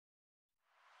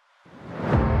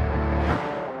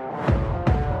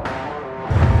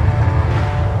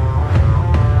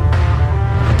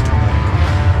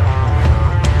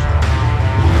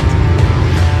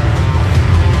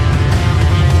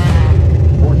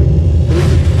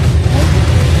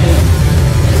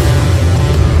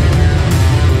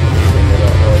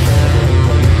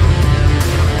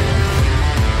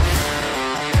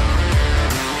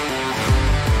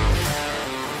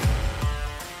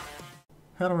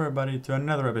everybody to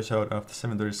another episode of the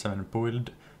 737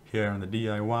 build here on the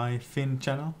DIY Fin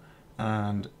channel,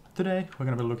 and today we're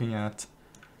going to be looking at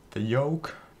the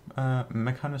yoke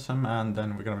mechanism, and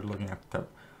then we're going to be looking at the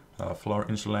floor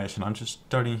insulation. I'm just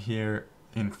starting here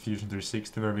in Fusion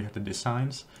 360 where we have the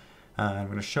designs, and I'm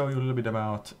going to show you a little bit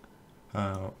about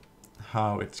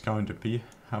how it's going to be,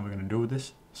 how we're going to do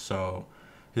this. So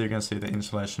here you can see the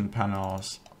insulation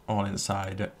panels all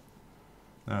inside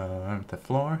the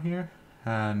floor here.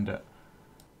 And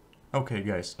okay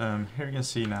guys, here you can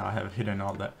see now I have hidden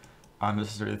all the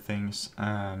unnecessary things,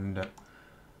 and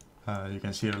you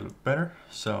can see it a little better.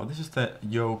 So this is the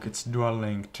yoke. It's dual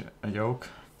linked yoke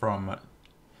from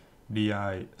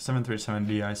 737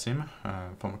 DI sim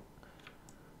from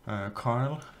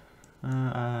Carl,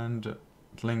 and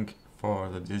link for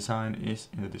the design is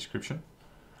in the description.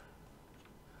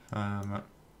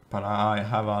 But I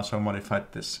have also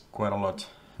modified this quite a lot,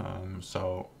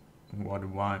 so what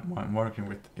I'm working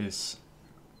with is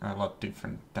a lot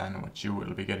different than what you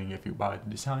will be getting if you buy the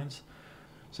designs.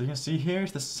 So you can see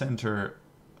here's the center,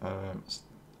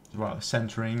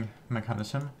 centering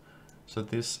mechanism. So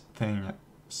this thing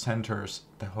centers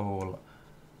the whole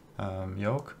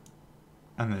yoke,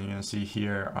 and then you can see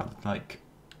here are like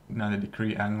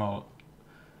 90-degree angle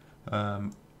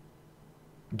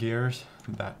gears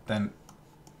that then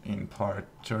in part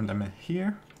turn them in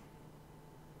here.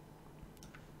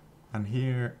 And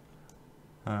here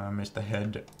is the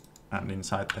head, and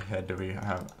inside the head we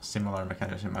have similar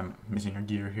mechanism. I'm missing a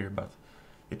gear here, but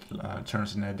it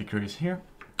turns in 90 degrees here,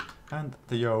 and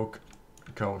the yoke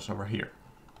goes over here.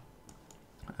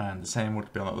 And the same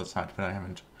would be on the other side, but I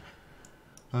haven't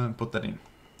put that in.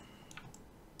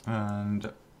 And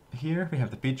here we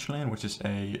have the pitch lane, which is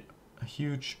a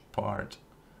huge part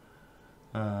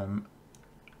and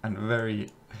very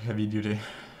heavy duty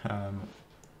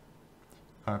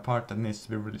part that needs to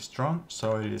be really strong.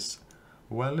 So it is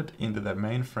welded into the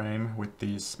main frame with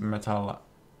these metal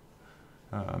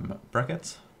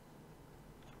brackets,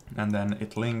 and then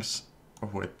it links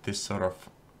with this sort of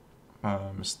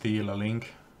steel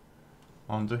link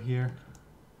onto here,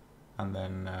 and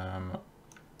then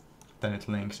it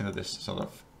links into this sort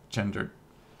of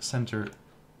center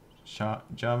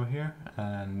job here,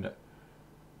 and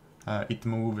it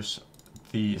moves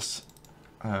these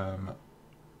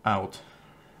out,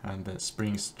 and the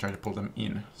springs try to pull them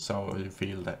in, so you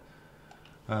feel the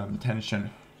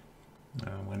tension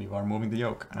when you are moving the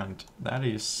yoke. And that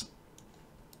is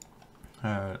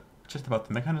just about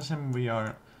the mechanism. We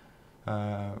are,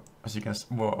 as you can see,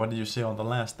 what did you see on the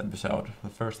last episode? The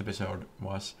first episode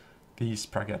was these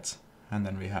brackets, and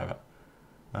then we have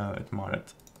it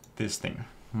modded, this thing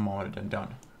modded and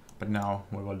done. But now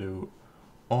we will do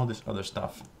all this other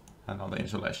stuff and all the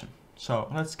insulation. So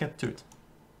let's get to it.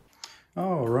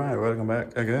 Alright, welcome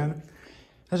back again.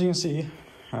 As you can see,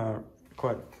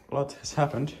 quite a lot has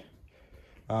happened.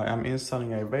 I'm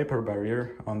installing a vapor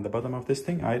barrier on the bottom of this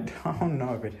thing. I don't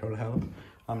know if it will help,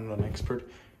 I'm not an expert,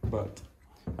 but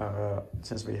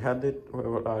since we had it,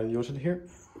 I use it here.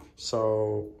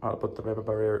 So I'll put the vapor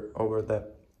barrier over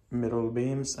the middle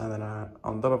beams, and then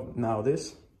on top of now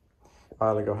this,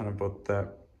 I'll go ahead and put the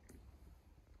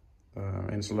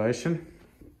insulation.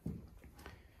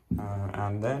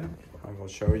 And then I will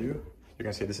show you. You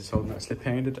can see this is all nicely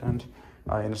painted, and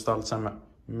I installed some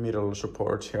middle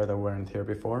supports here that weren't here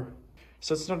before.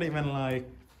 So it's not even like,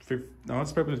 no,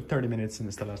 it's probably 30 minutes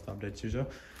since the last update usually,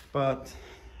 but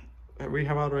we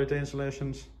have already the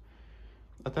insulations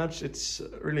attached. It's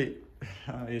really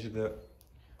easy to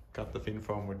cut the fin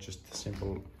foam with just a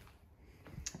simple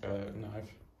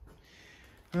knife.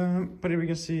 But here we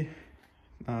can see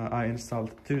I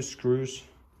installed 2 screws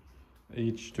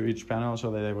to each panel,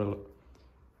 so that they will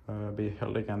be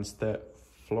held against the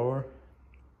floor,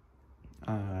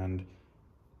 and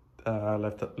I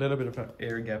left a little bit of an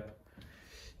air gap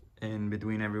in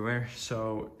between everywhere,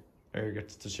 so air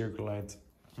gets to circulate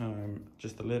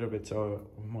just a little bit, so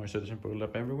moisture doesn't build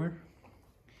up everywhere.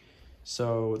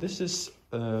 So this is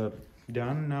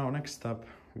done. Now next step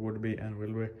would be and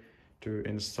will be to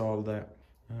install the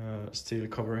steel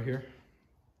cover here,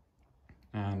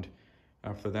 and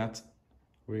after that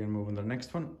we can move on to the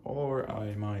next one, or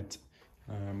I might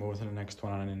move to the next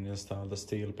one and install the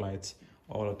steel plates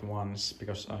all at once,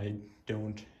 because I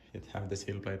don't yet have the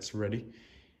steel plates ready.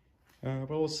 But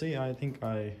we'll see. I think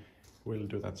I will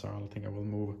do that, so I think I will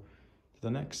move to the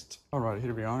next. Alright,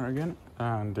 here we are again,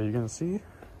 and you can see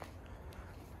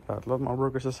that a lot more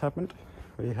progress has happened.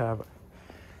 We have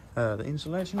the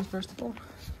insulations first of all.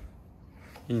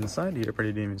 Inside here,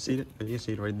 pretty even see it, but you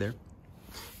see it right there.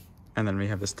 And then we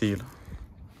have the steel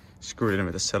screwed in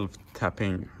with a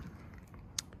self-tapping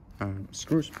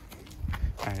screws,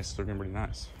 and it's looking really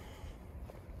nice.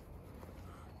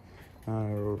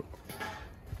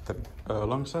 The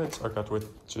long sides I got with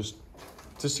just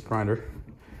a grinder,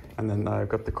 and then I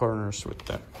got the corners with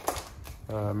the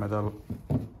metal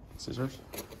scissors.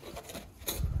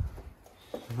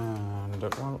 And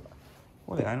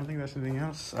well, yeah, I don't think there's anything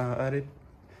else. I did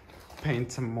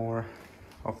paint some more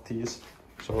of these,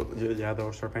 so yeah,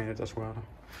 those are painted as well,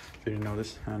 if you didn't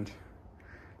notice, and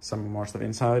some more stuff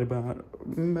inside, but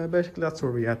basically that's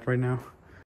where we're at right now.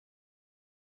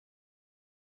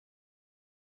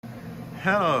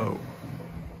 Hello!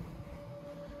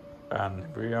 And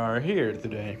we are here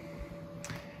today.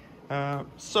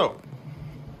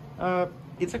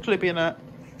 It's actually been a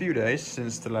few days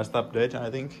since the last update,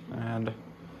 I think, and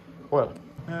well,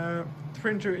 the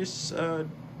printer is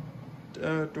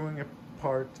doing a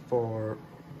part for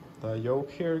the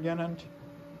yoke here again, and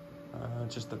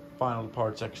just the final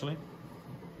parts actually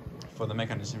for the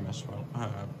mechanism as well.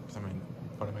 I mean,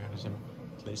 for the mechanism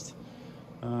at least.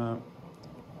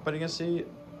 But you can see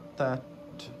that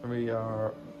we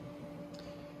are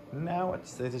now at the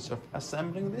status of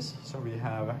assembling this. So we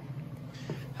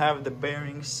have the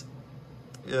bearings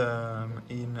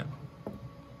in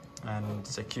and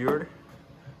secured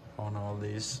on all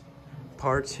these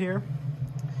parts here.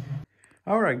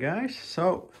 Alright guys,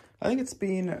 so I think it's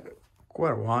been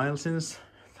quite a while since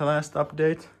the last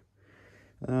update,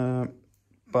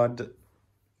 but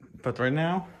right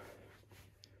now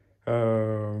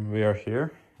we are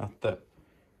here at the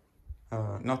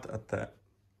not at the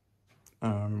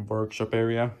workshop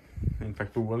area. In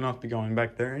fact, we will not be going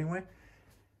back there anyway.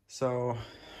 So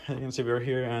as you can see, we're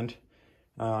here, and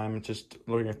I'm just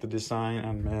looking at the design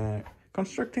and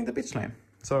constructing the pitch lane.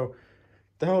 So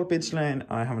the whole pitch lane,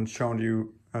 I haven't shown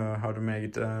you how to make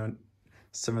it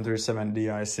 737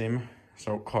 DI sim.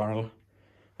 So Carl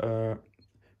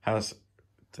has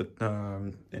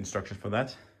the instructions for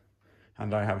that,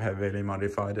 and I have heavily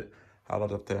modified a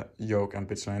lot of the yoke and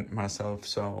pitch lane myself.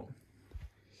 So,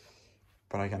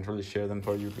 but I can't really share them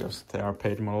for you because they are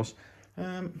paid models.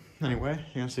 Anyway,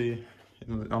 you can see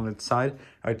on the side,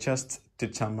 I just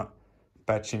did some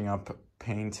patching up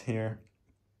paint here.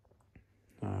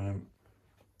 I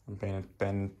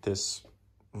painted this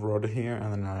rod here,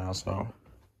 and then I also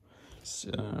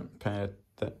painted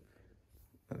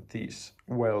these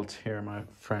welds here. My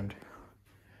friend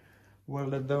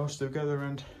welded those together,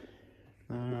 and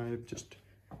I just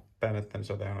painted them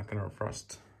so they're not gonna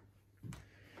frost.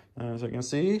 So you can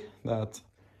see that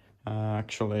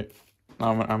actually,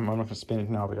 I'm not gonna spin it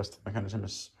now because the mechanism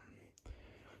is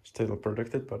still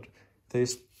protected, but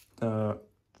this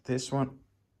one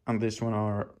and this one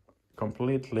are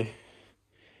completely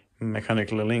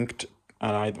mechanically linked,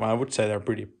 and I would say they're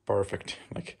pretty perfect.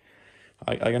 Like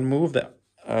I can move the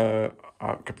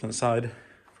captain side,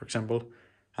 for example,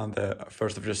 and the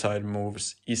first officer side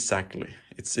moves exactly.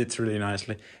 It's really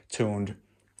nicely tuned.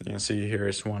 You can see here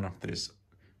is one of these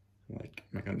like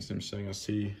mechanisms. So you can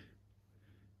see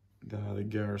the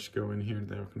gears go in here.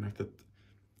 They're connected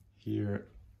here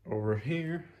over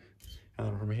here, and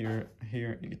then from here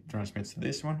it transmits to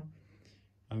this one,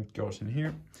 and it goes in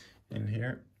here,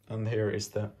 and here is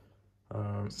the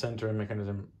centering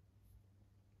mechanism,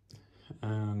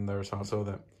 and there's also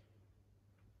the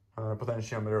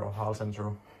potentiometer or hull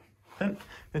sensor. Then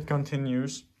it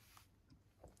continues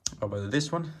over to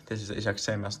this one. This is the exact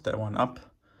same as the one up,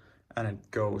 and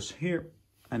it goes here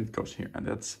and it goes here, and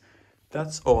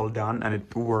that's all done, and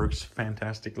it works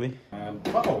fantastically. And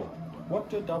oh, what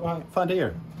did I find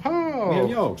here? Oh, we have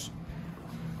yokes.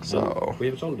 So we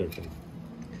have soldered them.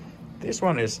 This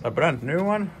one is a brand new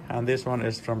one, and this one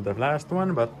is from the last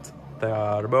one, but they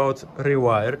are both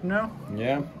rewired now.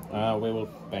 Yeah, we will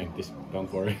paint this,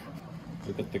 don't worry.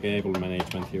 Look at the cable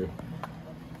management here.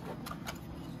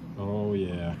 Oh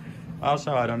yeah.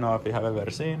 Also, I don't know if you have ever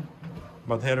seen,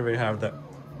 but here we have the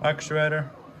actuator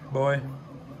boy,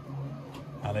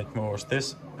 and it moves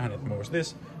this, and it moves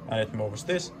this, and it moves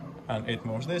this, and it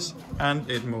moves this, and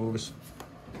it moves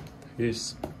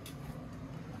this.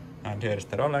 And here's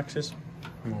the roll axis,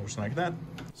 moves like that.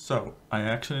 So I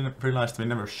actually realized we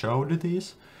never showed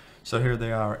these. So here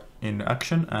they are in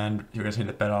action, and you can see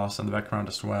the pedals in the background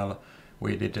as well.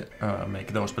 We did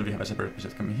make those, but we have a separate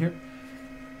episode coming here.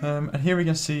 And here we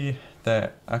can see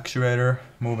the actuator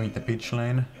moving the pitch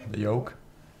lane, the yoke,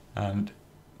 and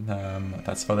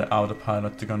that's for the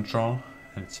autopilot to control,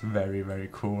 and it's very, very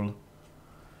cool.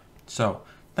 So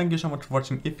thank you so much for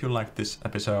watching. If you liked this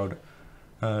episode,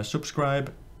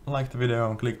 subscribe, like the video,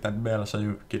 and click that bell so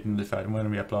you get notified when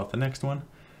we upload the next one.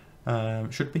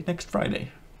 Should be next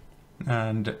Friday.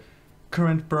 And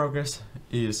current progress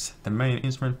is the main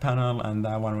instrument panel, and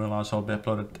that one will also be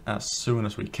uploaded as soon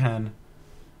as we can.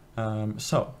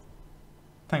 So,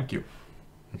 thank you.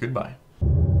 Goodbye.